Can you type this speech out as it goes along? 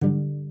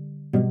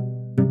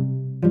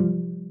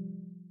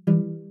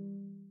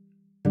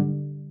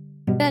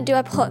going to do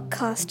a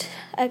podcast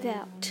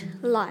about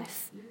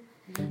life.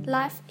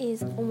 Life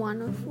is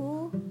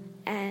wonderful,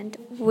 and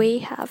we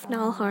have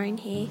Niall Horan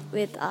here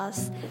with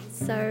us.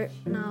 So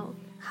now,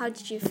 how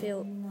did you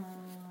feel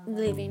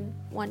leaving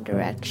One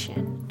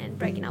Direction and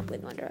breaking up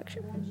with One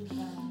Direction?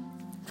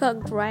 Felt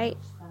great.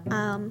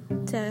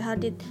 So how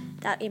did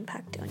that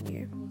impact on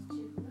you?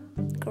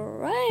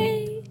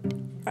 Great.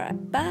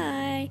 Alright,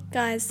 bye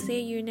guys.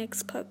 See you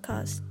next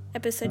podcast.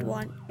 Episode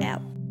 1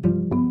 out.